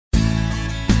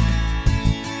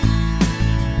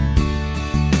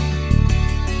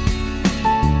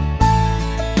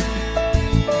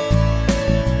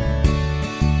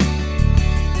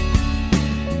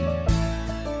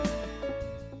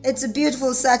It's a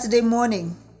beautiful Saturday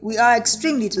morning. We are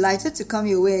extremely delighted to come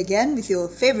your way again with your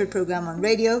favorite program on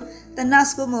radio, the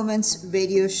NASCO Moments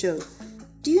radio show.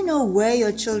 Do you know where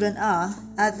your children are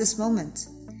at this moment?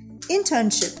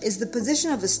 Internship is the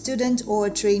position of a student or a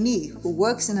trainee who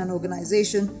works in an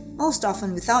organization, most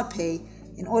often without pay,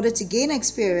 in order to gain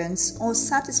experience or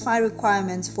satisfy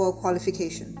requirements for a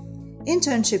qualification.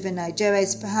 Internship in Nigeria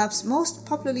is perhaps most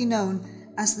popularly known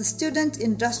as the Student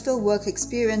Industrial Work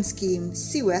Experience Scheme,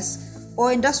 CWES,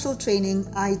 or Industrial Training,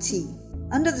 IT.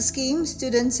 Under the scheme,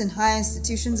 students in higher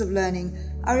institutions of learning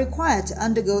are required to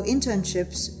undergo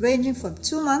internships ranging from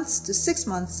 2 months to 6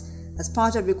 months as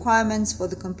part of requirements for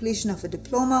the completion of a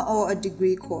diploma or a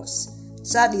degree course.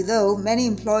 Sadly though, many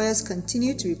employers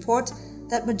continue to report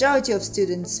that majority of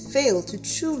students fail to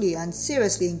truly and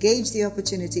seriously engage the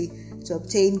opportunity to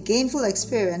obtain gainful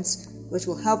experience which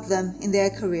will help them in their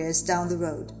careers down the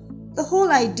road. The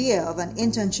whole idea of an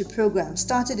internship program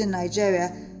started in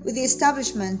Nigeria with the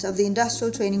establishment of the Industrial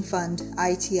Training Fund,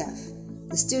 ITF.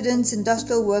 The Students'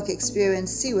 Industrial Work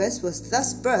Experience, CWES, was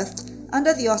thus birthed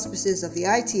under the auspices of the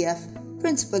ITF,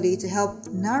 principally to help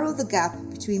narrow the gap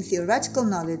between theoretical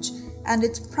knowledge and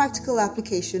its practical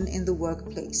application in the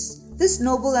workplace. This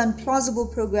noble and plausible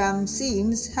program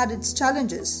had its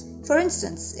challenges. For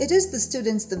instance, it is the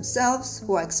students themselves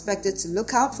who are expected to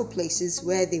look out for places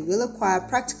where they will acquire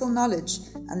practical knowledge,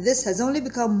 and this has only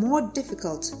become more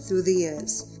difficult through the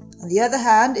years. On the other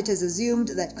hand, it is assumed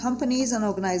that companies and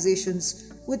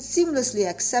organizations would seamlessly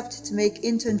accept to make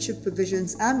internship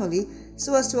provisions annually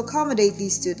so as to accommodate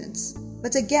these students.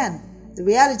 But again, the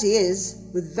reality is,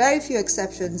 with very few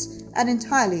exceptions, an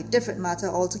entirely different matter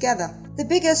altogether. The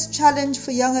biggest challenge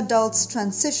for young adults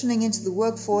transitioning into the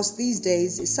workforce these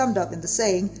days is summed up in the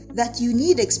saying that you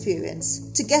need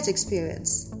experience to get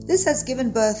experience. This has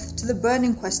given birth to the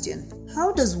burning question: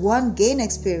 how does one gain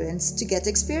experience to get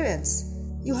experience?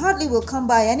 You hardly will come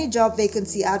by any job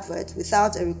vacancy advert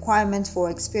without a requirement for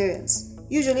experience,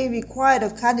 usually required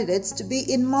of candidates to be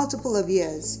in multiple of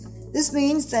years. This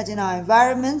means that in our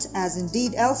environment, as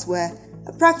indeed elsewhere,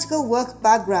 a practical work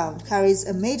background carries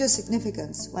a major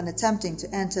significance when attempting to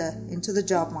enter into the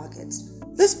job market.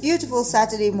 This beautiful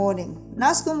Saturday morning,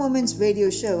 NASCO Moments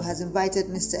radio show has invited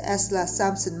Mr. Esla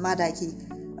Samson Madaki,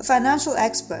 a financial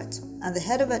expert and the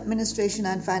head of administration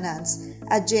and finance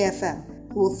at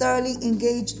JFM, who will thoroughly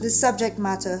engage the subject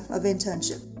matter of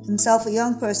internship. Himself a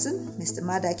young person, Mr.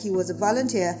 Madaki was a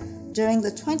volunteer during the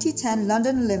 2010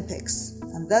 London Olympics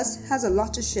and thus has a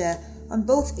lot to share on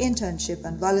both internship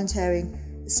and volunteering,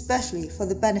 especially for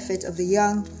the benefit of the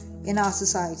young in our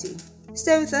society.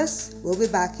 Stay with us, we'll be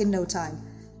back in no time.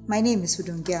 My name is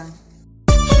Hudun Gyang.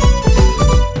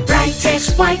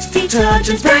 Brightex white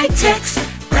detergent, Brightex.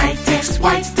 Brightex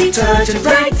white detergent,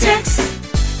 Brightex.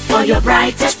 For your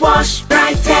brightest wash,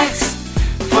 Brightex.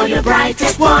 For your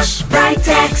brightest wash,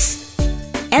 Brightex.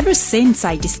 Ever since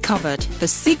I discovered the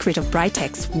secret of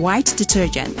Brightex white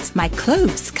detergent, my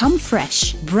clothes come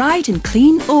fresh, bright and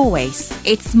clean always.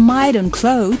 It's mild on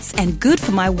clothes and good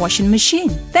for my washing machine.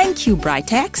 Thank you,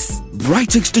 Brightex.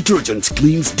 Brightex detergent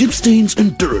cleans deep stains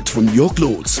and dirt from your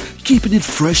clothes, keeping it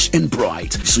fresh and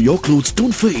bright so your clothes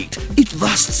don't fade. It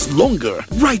lasts longer.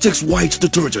 Brightex white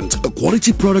detergent, a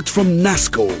quality product from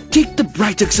NASCO. Take the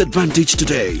Brightex advantage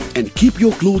today and keep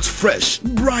your clothes fresh,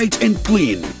 bright and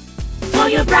clean. For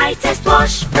your brightest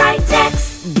wash,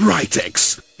 Brightex.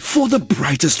 Brightex, for the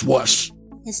brightest wash.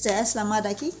 Mr. Esla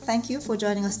Madaki, thank you for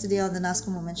joining us today on the NASCO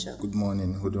Moment Show. Good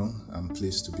morning, Hudung. I'm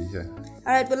pleased to be here.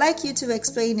 All right, we'd like you to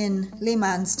explain in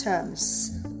layman's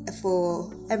terms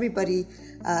for everybody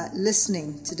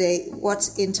listening today what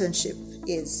internship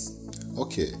is.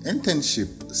 Okay,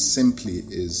 internship simply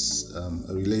is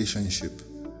a relationship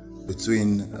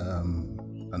between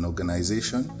an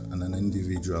organization and an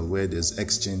individual where there's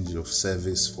exchange of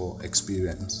service for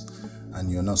experience, and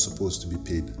you're not supposed to be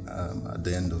paid at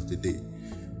the end of the day.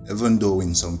 Even though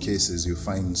in some cases you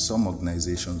find some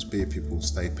organizations pay people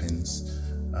stipends,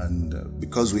 and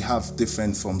because we have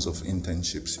different forms of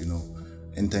internships,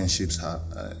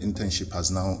 internship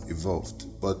has now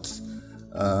evolved. But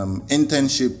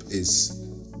internship is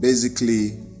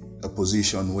basically a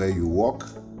position where you work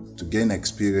to gain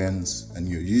experience, and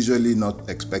you're usually not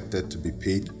expected to be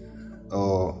paid,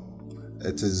 or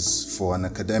it is for an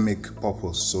academic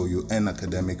purpose, so you earn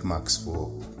academic marks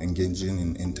for engaging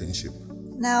in internship.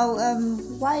 Now,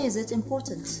 why is it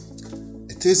important?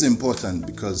 It is important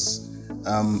because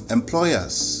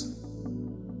employers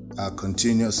are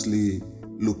continuously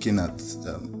looking at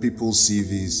people's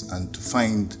CVs and to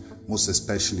find, most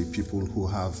especially, people who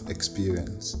have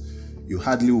experience. You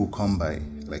hardly will come by,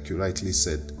 like you rightly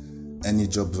said, any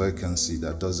job vacancy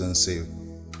that doesn't say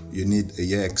you need a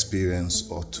year experience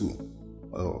or 2,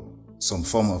 or some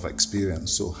form of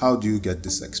experience. So how do you get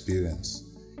this experience?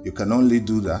 You can only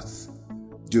do that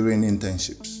during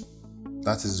internships.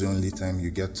 That is the only time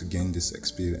you get to gain this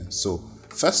experience. So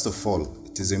first of all,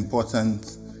 it is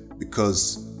important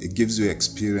because it gives you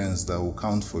experience that will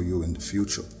count for you in the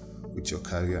future with your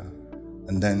career.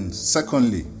 And then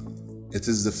secondly, it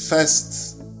is the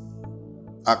first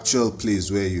actual place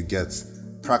where you get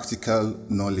practical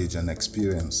knowledge and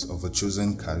experience of a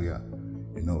chosen career.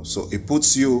 So it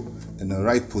puts you in the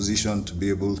right position to be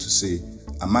able to say,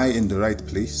 am I in the right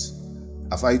place?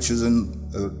 Have I chosen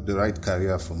the right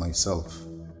career for myself?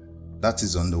 That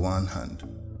is on the one hand.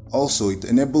 Also, it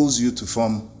enables you to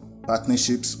form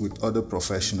partnerships with other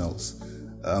professionals.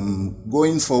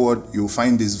 Going forward, you'll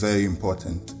find this very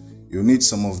important. You need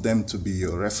some of them to be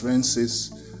your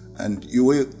references, and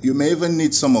you may even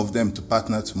need some of them to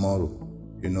partner tomorrow.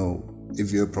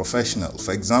 If you're a professional,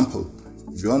 for example,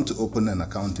 if you want to open an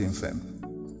accounting firm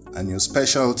and your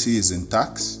specialty is in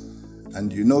tax,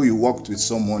 and you worked with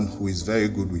someone who is very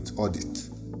good with audit,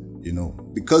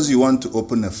 because you want to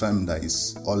open a firm that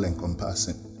is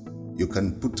all-encompassing, you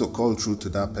can put a call through to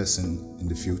that person in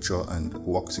the future and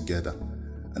work together.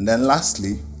 And then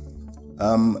lastly,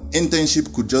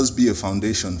 internship could just be a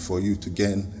foundation for you to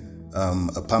gain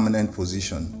a permanent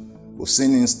position. We've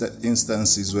seen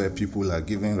instances where people are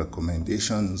giving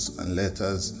recommendations and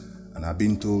letters and are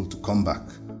being told to come back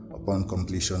upon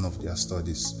completion of their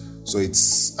studies. So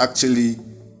it's actually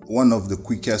one of the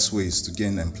quickest ways to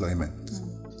gain employment.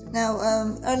 Now,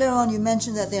 earlier on you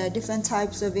mentioned that there are different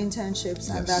types of internships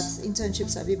and that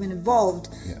internships have even evolved.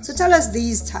 Yes. So tell us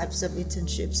these types of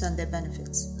internships and their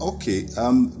benefits. Okay,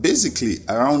 basically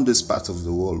around this part of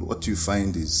the world, what you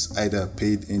find is either a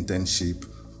paid internship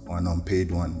or an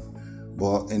unpaid one.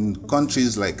 But in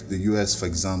countries like the US, for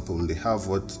example, they have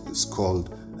what is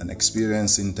called an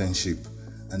experience internship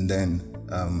and then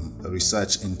a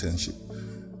research internship.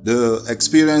 The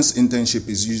experience internship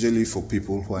is usually for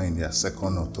people who are in their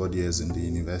second or third years in the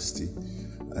university,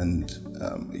 and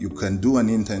you can do an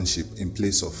internship in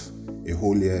place of a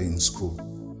whole year in school.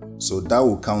 So that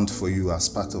will count for you as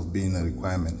part of being a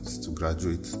requirement to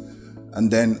graduate.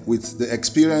 And then with the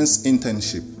experience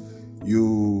internship,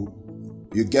 you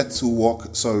get to work,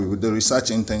 with the research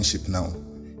internship now,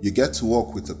 you get to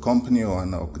work with a company or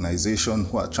an organization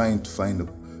who are trying to find a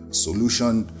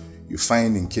solution you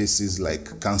find in cases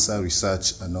like cancer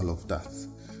research and all of that.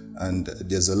 And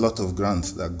there's a lot of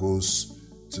grants that goes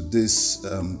to this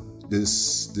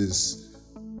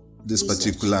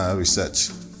particular research.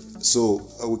 So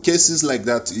with cases like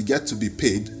that, you get to be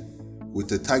paid with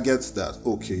the target that,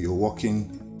 okay, you're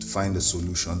working to find a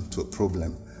solution to a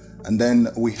problem. And then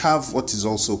we have what is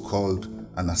also called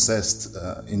an assessed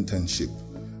internship.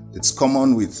 It's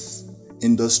common with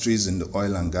industries in the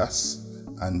oil and gas,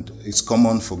 and it's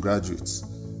common for graduates.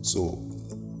 So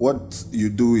what you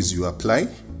do is you apply,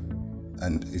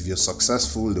 and if you're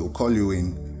successful, they'll call you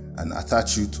in and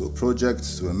attach you to a project,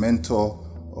 to a mentor,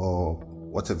 or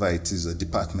whatever it is, a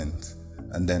department.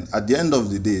 And then at the end of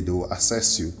the day, they will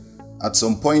assess you. At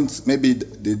some point, maybe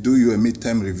they do you a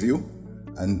midterm review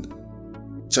and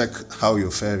check how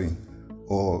you're faring,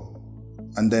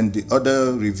 and then the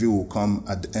other review will come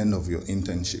at the end of your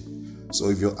internship. So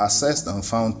if you're assessed and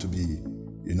found to be,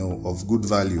 of good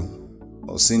value,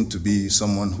 or seen to be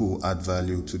someone who will add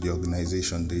value to the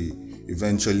organization, they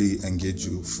eventually engage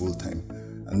you full time.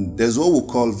 And there's what we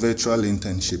call virtual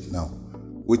internship now,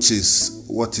 which is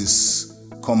what is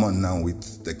common now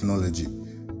with technology.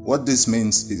 What this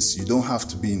means is you don't have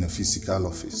to be in a physical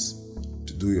office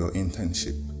to do your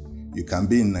internship. You can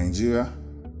be in Nigeria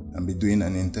and be doing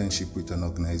an internship with an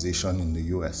organization in the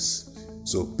US.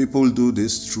 So people do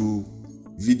this through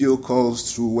video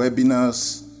calls, through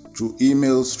webinars, through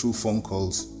emails, through phone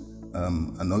calls,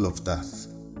 and all of that.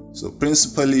 So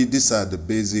principally, these are the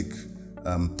basic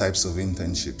types of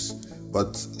internships.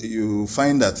 But you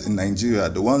find that in Nigeria,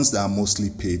 the ones that are mostly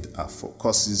paid are for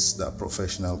courses that are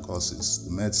professional courses,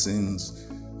 the medicines,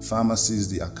 pharmacies,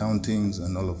 the accountings,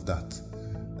 and all of that.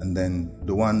 And then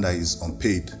the one that is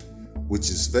unpaid, which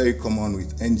is very common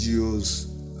with NGOs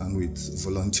and with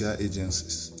volunteer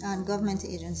agencies. And government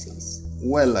agencies.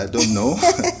 Well, I don't know.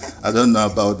 I don't know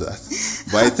about that.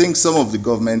 But I think some of the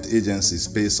government agencies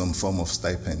pay some form of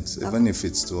stipends, even if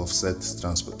it's to offset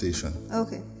transportation.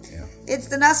 Okay. Yeah. It's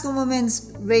the NASCO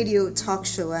Moments radio talk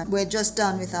show, and we're just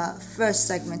done with our first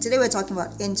segment. Today we're talking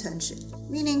about internship,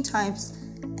 meaning, types,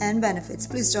 and benefits.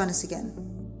 Please join us again.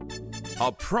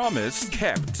 A promise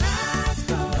kept.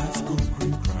 NASCO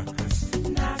green crackers.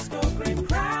 NASCO green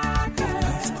crackers.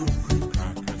 NASCO green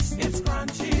crackers. It's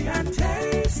crunchy and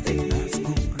tasty.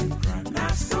 NASCO green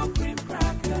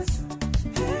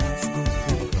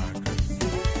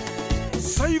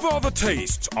Savor the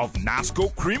taste of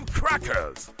Nasco cream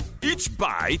crackers. Each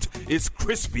bite is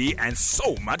crispy and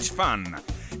so much fun.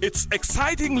 It's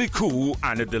excitingly cool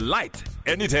and a delight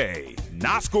any day.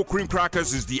 Nasco cream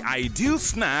crackers is the ideal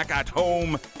snack at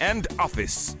home and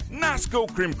office.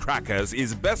 Nasco cream crackers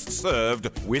is best served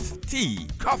with tea,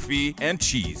 coffee, and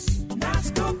cheese.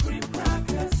 Nasco cream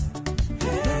crackers.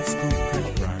 Nasco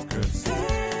cream crackers.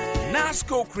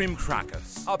 Nasco cream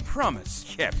crackers. A promise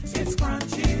kept. It's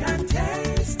crunchy and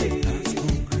tasty.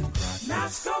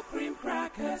 Nasco cream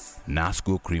crackers.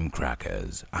 Nasco cream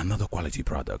crackers, another quality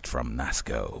product from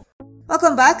Nasco.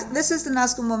 Welcome back. This is the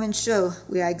NASCO Moment Show.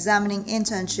 We are examining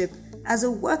internship as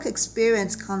a work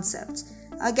experience concept.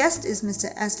 Our guest is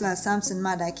Mr. Esla Samson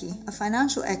Madaki, a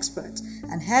financial expert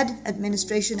and head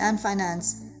administration and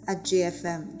finance at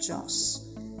JFM Jos.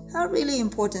 How really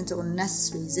important or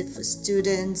necessary is it for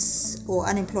students or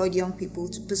unemployed young people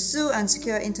to pursue and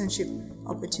secure internship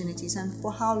opportunities, and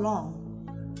for how long?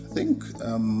 I think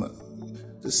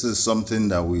this is something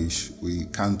that we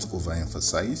can't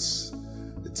overemphasize.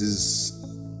 It is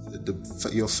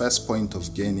your first point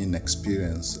of gaining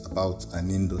experience about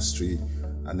an industry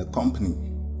and a company,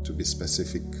 to be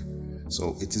specific.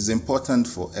 So it is important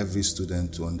for every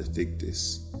student to undertake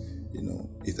this.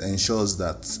 It ensures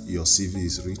that your CV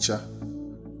is richer.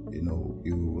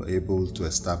 You are able to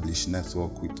establish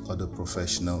network with other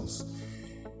professionals.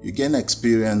 You gain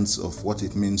experience of what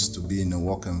it means to be in a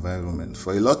work environment.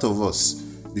 For a lot of us,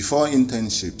 before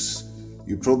internships,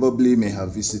 you probably may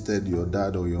have visited your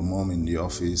dad or your mom in the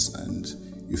office and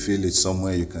you feel it's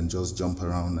somewhere you can just jump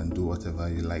around and do whatever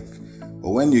you like. But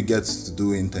when you get to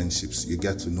do internships, you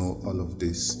get to know all of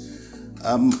this.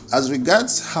 As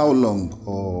regards how long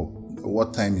or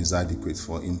what time is adequate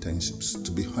for internships,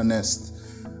 to be honest,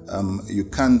 you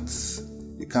can't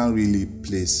really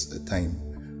place a time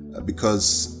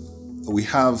because we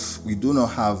do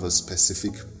not have a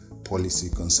specific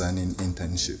policy concerning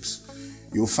internships.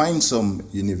 You'll find some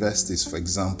universities, for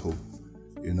example,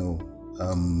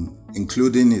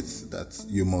 including it that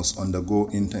you must undergo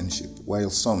internship,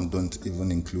 while some don't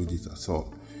even include it at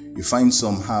all. You find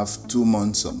some have 2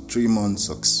 months, some 3 months,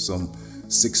 some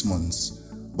 6 months.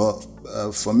 But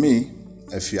for me,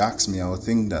 if you ask me, I would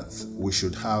think that we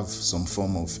should have some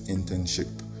form of internship,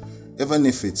 even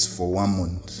if it's for 1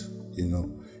 month.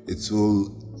 It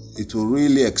will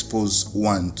really expose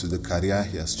one to the career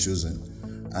he has chosen.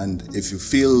 And if you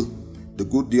feel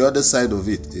the other side of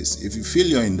it is, if you feel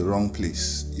you're in the wrong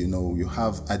place, you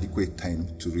have adequate time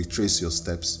to retrace your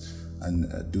steps and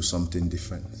do something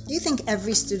different. Do you think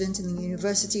every student in the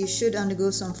university should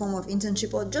undergo some form of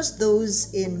internship, or just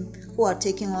those who are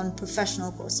taking on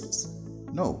professional courses?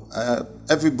 No,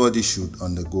 everybody should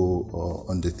undergo or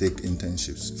undertake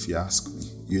internships, if you ask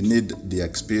me. You need the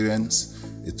experience,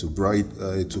 it will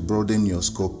broaden your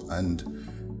scope, and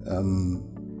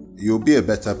you'll be a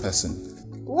better person.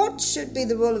 What should be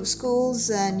the role of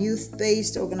schools and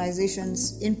youth-based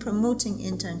organizations in promoting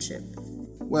internship?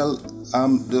 Well,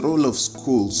 the role of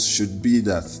schools should be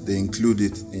that they include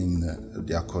it in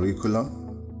their curriculum.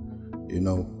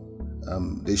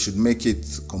 They should make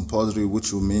it compulsory,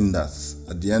 which will mean that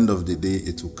at the end of the day,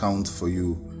 it will count for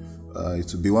you.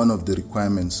 It will be one of the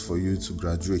requirements for you to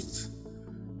graduate.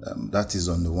 That is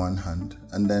on the one hand.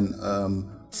 And then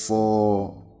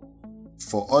for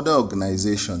other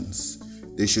organizations,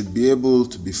 they should be able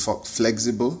to be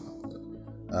flexible.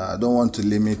 I don't want to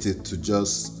limit it to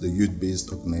just the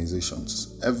youth-based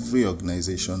organizations. Every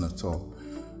organization at all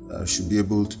should be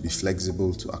able to be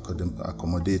flexible to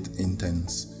accommodate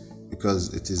interns,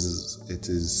 because it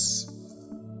is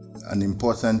an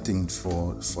important thing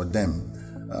for them.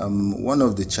 One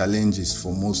of the challenges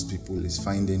for most people is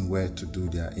finding where to do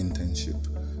their internship.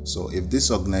 So if these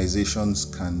organizations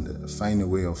can find a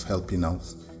way of helping out,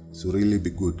 it will really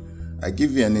be good. I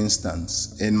give you an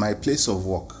instance. In my place of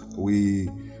work, we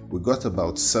got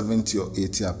about 70 or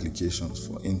 80 applications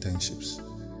for internships.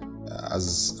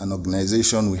 As an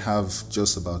organization, we have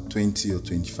just about 20 or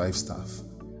 25 staff.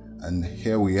 And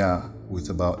here we are with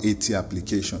about 80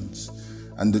 applications.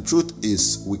 And the truth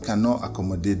is, we cannot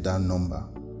accommodate that number.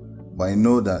 But I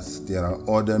know that there are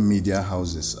other media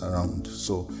houses around.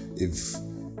 So if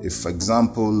for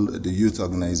example, the youth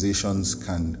organizations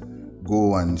can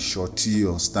go and shorty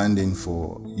or stand in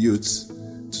for youths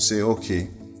to say, okay,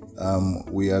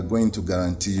 we are going to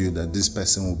guarantee you that this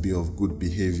person will be of good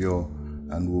behavior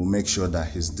and we'll make sure that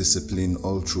he's disciplined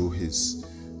all through his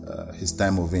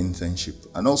time of internship,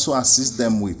 and also assist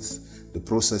them with the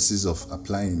processes of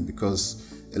applying, because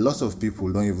a lot of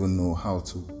people don't even know how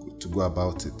to go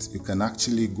about it. You can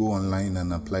actually go online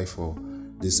and apply for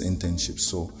this internship.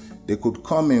 So they could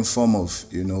come in form of,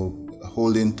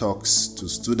 holding talks to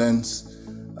students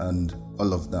and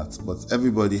all of that. But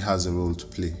everybody has a role to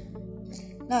play.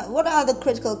 Now, what are the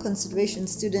critical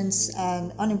considerations students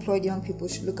and unemployed young people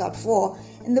should look out for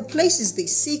in the places they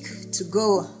seek to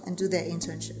go and do their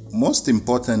internship? Most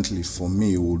importantly for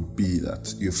me would be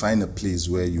that you find a place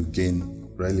where you gain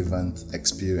relevant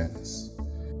experience.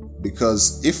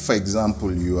 Because if, for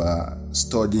example, you are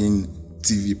studying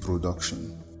TV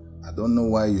production, I don't know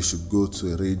why you should go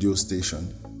to a radio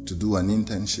station to do an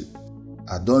internship.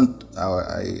 I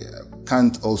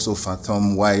can't also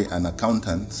fathom why an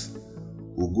accountant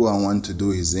will go and want to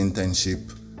do his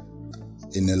internship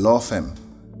in a law firm,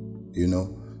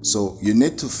 So you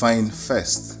need to find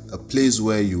first a place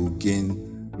where you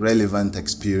gain relevant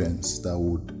experience that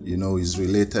would, is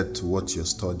related to what you're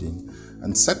studying.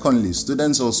 And secondly,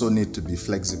 students also need to be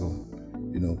flexible.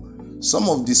 Some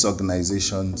of these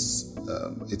organizations,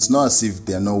 it's not as if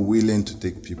they're not willing to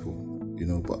take people,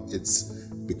 but it's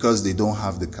because they don't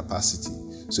have the capacity.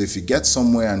 So if you get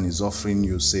somewhere and is offering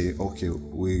you, say, okay,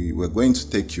 we're going to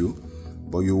take you,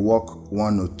 but you work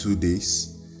 1 or 2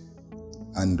 days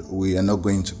and we are not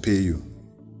going to pay you,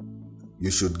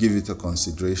 you should give it a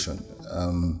consideration.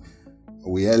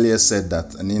 We earlier said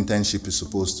that an internship is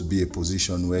supposed to be a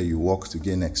position where you work to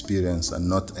gain experience and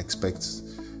not expect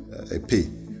a pay.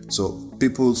 So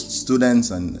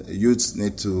students and youths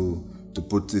need to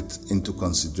put it into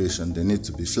consideration. They need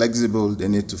to be flexible. They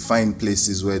need to find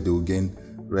places where they will gain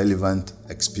relevant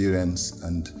experience.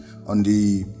 And on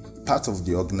the part of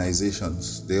the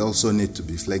organizations, they also need to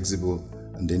be flexible,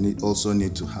 and they also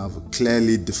need to have a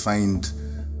clearly defined,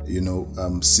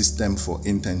 system for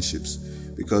internships.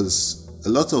 Because a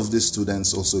lot of these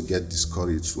students also get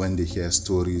discouraged when they hear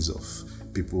stories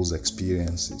of people's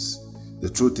experiences. The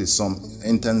truth is, some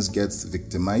interns get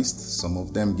victimized, some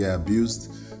of them get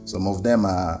abused, some of them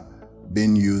are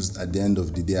being used at the end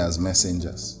of the day as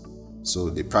messengers.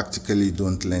 So they practically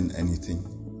don't learn anything.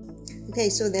 Okay,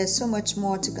 so there's so much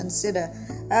more to consider.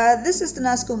 This is the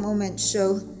NASCO Moment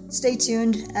Show. Stay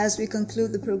tuned as we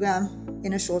conclude the program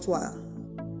in a short while.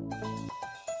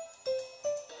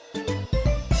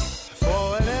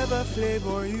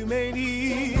 Flavor you may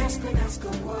need.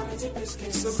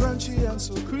 So crunchy and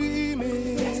so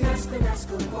creamy.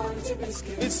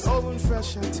 It's oven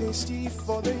fresh and tasty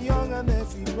for the young and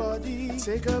everybody.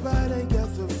 Take a bite and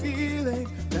get the feeling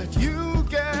that you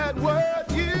get what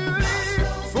you need.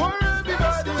 For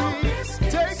everybody,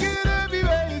 take it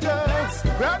everywhere you go.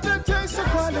 Grab the taste of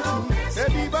quality.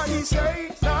 Everybody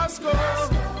say NASCO.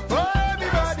 For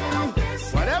everybody,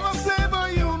 whatever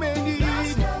flavor you may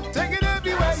need, take it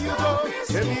everywhere you go.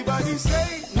 Everybody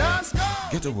say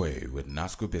NASCO. Get away with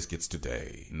NASCO biscuits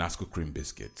today. NASCO cream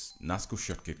biscuits, NASCO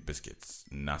shortcake biscuits,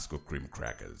 NASCO cream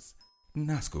crackers,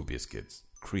 NASCO biscuits,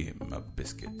 cream of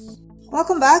biscuits.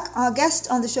 Welcome back. Our guest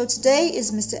on the show today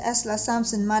is Mr. Esla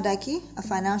Samson Madaki, a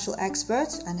financial expert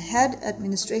and head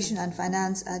administration and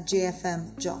finance at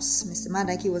JFM Jos. Mr.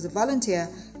 Madaki was a volunteer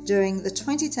during the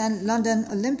 2010 London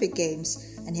Olympic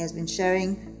Games, and he has been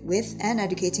sharing with and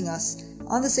educating us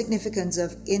on the significance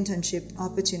of internship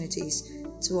opportunities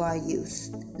to our youth.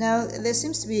 Now, there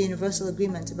seems to be a universal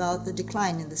agreement about the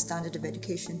decline in the standard of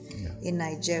education in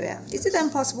Nigeria. Is it then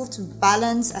possible to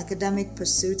balance academic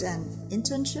pursuit and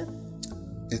internship?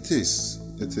 It is.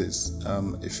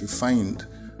 If you find,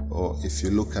 or if you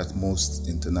look at most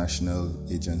international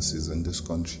agencies in this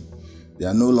country, they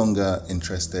are no longer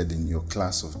interested in your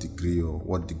class of degree or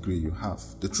what degree you have.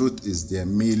 The truth is there are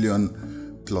 1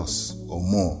 million plus or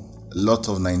more. A lot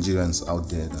of Nigerians out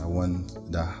there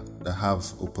that have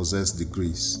or possess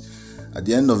degrees. At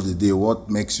the end of the day, what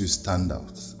makes you stand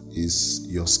out is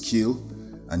your skill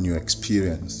and your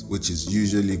experience, which is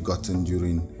usually gotten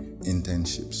during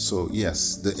internships. So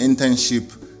yes, the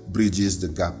internship bridges the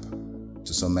gap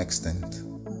to some extent.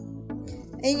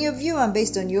 In your view and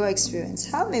based on your experience,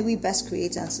 how may we best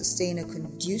create and sustain a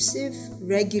conducive,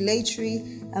 regulatory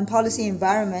and policy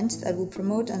environment that will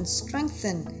promote and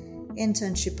strengthen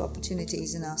internship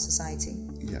opportunities in our society?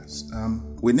 Yes,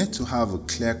 we need to have a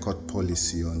clear-cut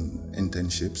policy on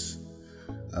internships.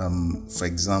 For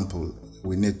example,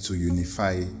 we need to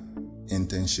unify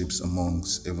internships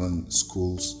amongst even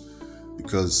schools,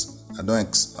 because I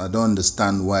don't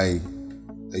understand why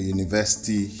a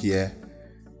university here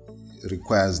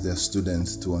requires their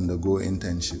students to undergo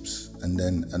internships and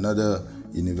then another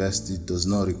university does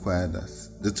not require that.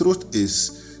 The truth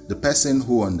is, the person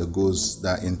who undergoes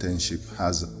that internship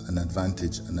has an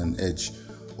advantage and an edge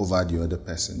over the other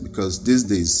person, because these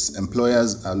days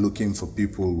employers are looking for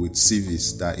people with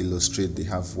CVs that illustrate they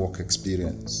have work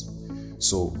experience.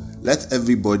 So let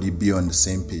everybody be on the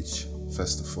same page,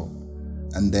 first of all,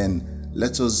 and then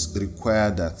let us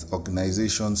require that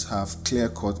organizations have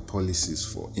clear-cut policies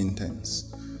for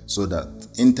interns so that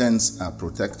interns are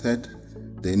protected.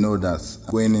 They know that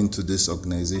going into this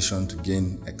organization to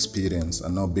gain experience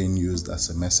and not being used as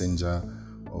a messenger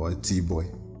or a T-boy.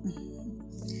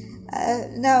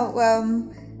 Now,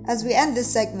 as we end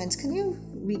this segment, can you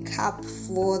recap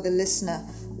for the listener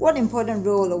what important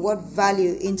role or what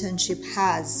value internship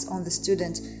has on the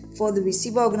student for the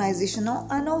receiver organization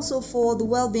and also for the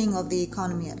well-being of the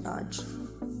economy at large?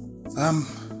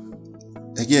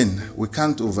 Again, we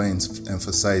can't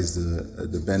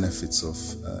overemphasize the benefits of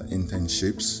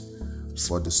internships.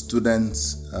 For the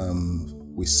students,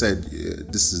 we said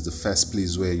this is the first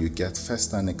place where you get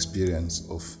first-hand experience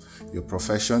of your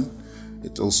profession.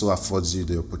 It also affords you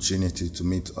the opportunity to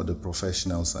meet other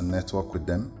professionals and network with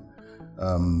them.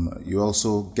 You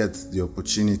also get the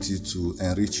opportunity to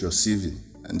enrich your CV,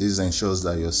 and this ensures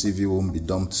that your CV won't be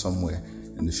dumped somewhere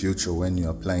in the future when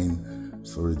you're applying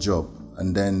for a job.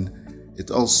 And then it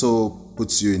also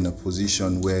puts you in a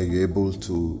position where you're able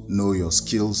to know your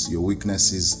skills, your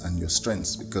weaknesses, and your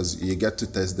strengths, because you get to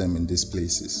test them in these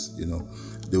places.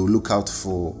 They will look out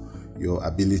for your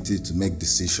ability to make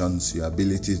decisions, your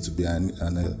ability to be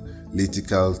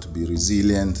analytical, to be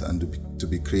resilient, and to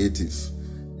be creative.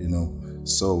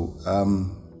 So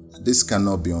this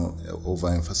cannot be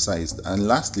overemphasized. And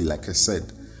lastly, like I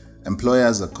said,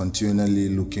 employers are continually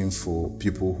looking for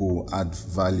people who add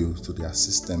value to their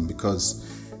system, because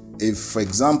if, for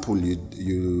example,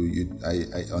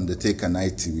 I undertake an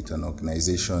IT with an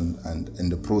organization, and in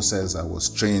the process I was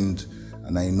trained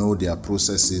and I know their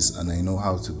processes and I know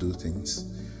how to do things,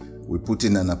 we put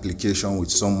in an application with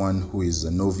someone who is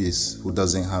a novice, who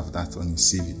doesn't have that on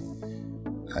his CV,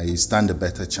 I stand a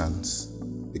better chance.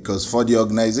 Because for the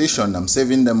organization, I'm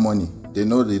saving them money. They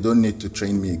know they don't need to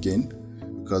train me again,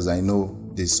 because I know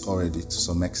this already to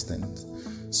some extent.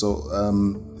 So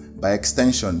by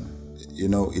extension,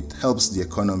 it helps the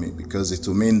economy, because it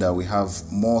will mean that we have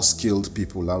more skilled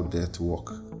people out there to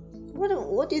work.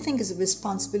 What do you think is the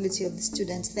responsibility of the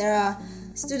students? There are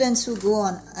students who go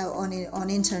on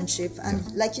internship,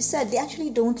 and like you said, they actually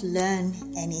don't learn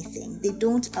anything. They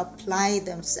don't apply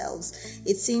themselves.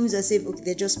 It seems as if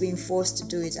they're just being forced to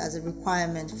do it as a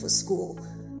requirement for school.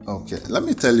 Okay, let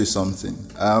me tell you something.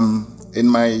 In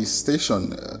my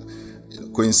station,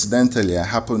 coincidentally, I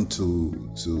happened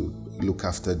to look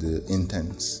after the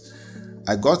interns.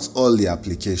 I got all the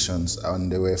applications,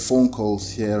 and there were phone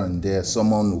calls here and there.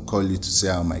 Someone will call you to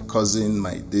say, my cousin,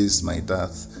 my this, my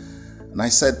that. And I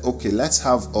said, okay, let's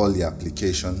have all the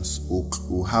applications.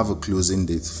 We'll have a closing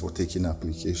date for taking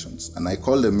applications. And I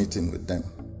called a meeting with them.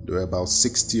 There were about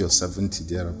 60 or 70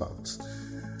 thereabouts.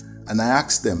 And I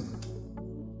asked them,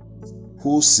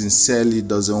 who sincerely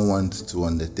doesn't want to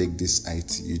undertake this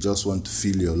IT? You just want to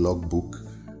fill your logbook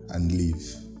and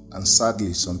leave. And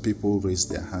sadly, some people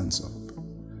raised their hands up.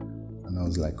 And I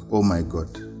was like, oh my God.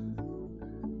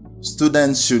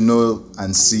 Students should know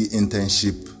and see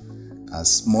internship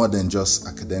as more than just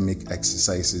academic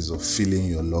exercises of filling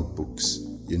your logbooks,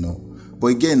 But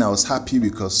again, I was happy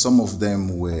because some of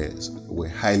them were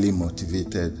highly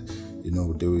motivated. They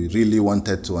really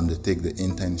wanted to undertake the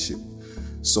internship.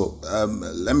 So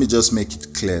let me just make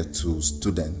it clear to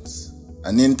students.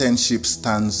 An internship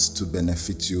stands to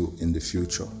benefit you in the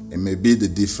future. It may be the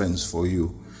difference for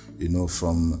you,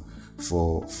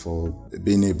 for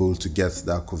being able to get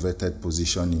that coveted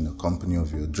position in a company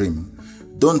of your dream.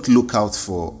 Don't look out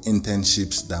for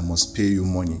internships that must pay you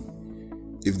money.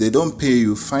 If they don't pay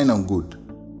you, fine and good.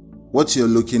 What you're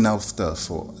looking after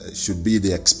for should be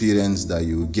the experience that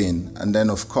you gain. And then,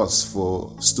 of course,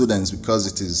 for students, because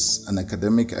it is an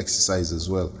academic exercise as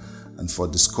well, and for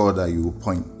the score that you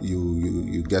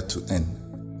get to earn.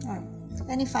 All right.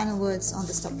 Any final words on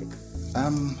this topic? I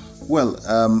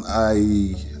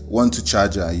want to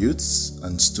charge our youths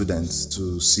and students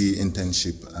to see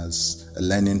internship as a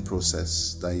learning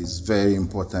process that is very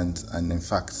important, and in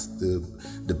fact the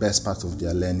best part of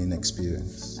their learning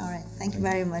experience. All right. Thank you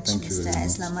very much, Mr.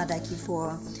 Eslam Madaki,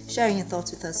 for sharing your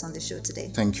thoughts with us on the show today.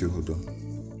 Thank you, Hudo.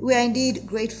 We are indeed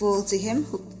grateful to him,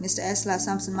 Mr. Esla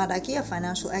Samson Madaki, a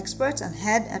financial expert and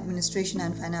head administration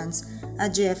and finance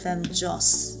at JFM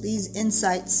Jos. These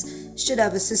insights should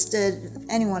have assisted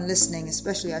anyone listening,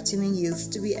 especially our teeming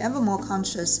youth, to be ever more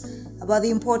conscious about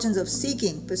the importance of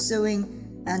seeking, pursuing,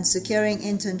 and securing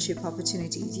internship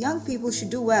opportunities. Young people should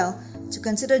do well to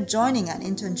consider joining an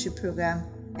internship program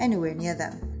anywhere near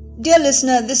them. Dear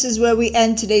listener, this is where we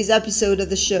end today's episode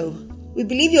of the show. We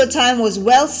believe your time was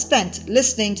well spent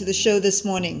listening to the show this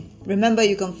morning. Remember,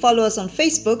 you can follow us on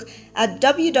Facebook at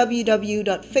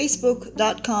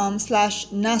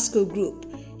www.facebook.com/NASCO Group.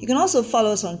 You can also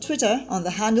follow us on Twitter on the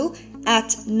handle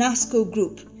 @NASCO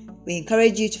Group. We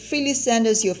encourage you to freely send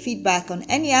us your feedback on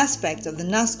any aspect of the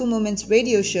NASCO Moments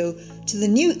radio show to the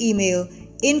new email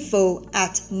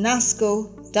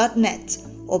info@nasco.net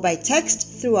or by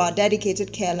text through our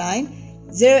dedicated care line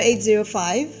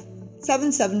 0805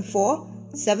 774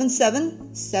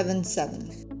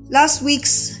 7777. Last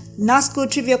week's NASCO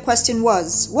trivia question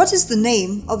was, what is the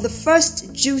name of the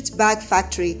first jute bag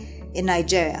factory in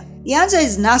Nigeria? The answer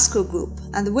is NASCO Group,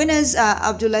 and the winners are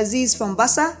Abdulaziz from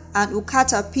Bassa and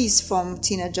Ukata Peace from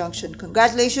Tina Junction.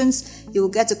 Congratulations, you will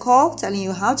get a call telling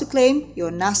you how to claim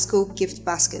your NASCO gift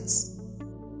baskets.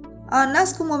 Our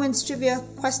NASCO Moments trivia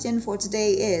question for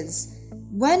today is,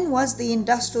 when was the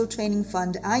Industrial Training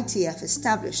Fund ITF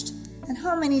established, and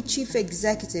how many chief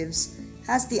executives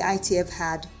has the ITF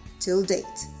had till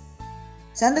date?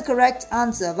 Send the correct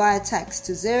answer via text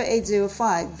to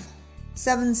 0805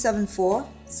 774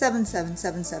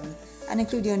 7777 and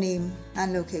include your name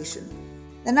and location.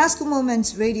 The NASCO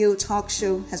Moments radio talk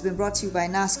show has been brought to you by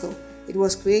NASCO. It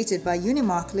was created by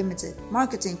Unimark Limited,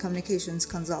 Marketing Communications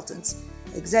Consultants.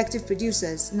 Executive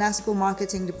Producers, NASCO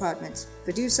Marketing Department.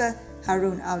 Producer,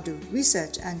 Harun Audu.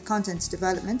 Research and Content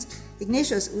Development,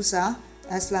 Ignatius Usa,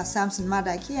 Esla Samson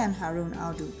Madaki and Harun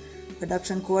Audu.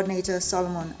 Production Coordinator,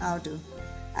 Solomon Audu.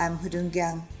 I'm Hudun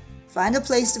Gang. Find a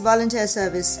place to volunteer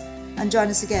service and join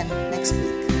us again next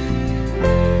week.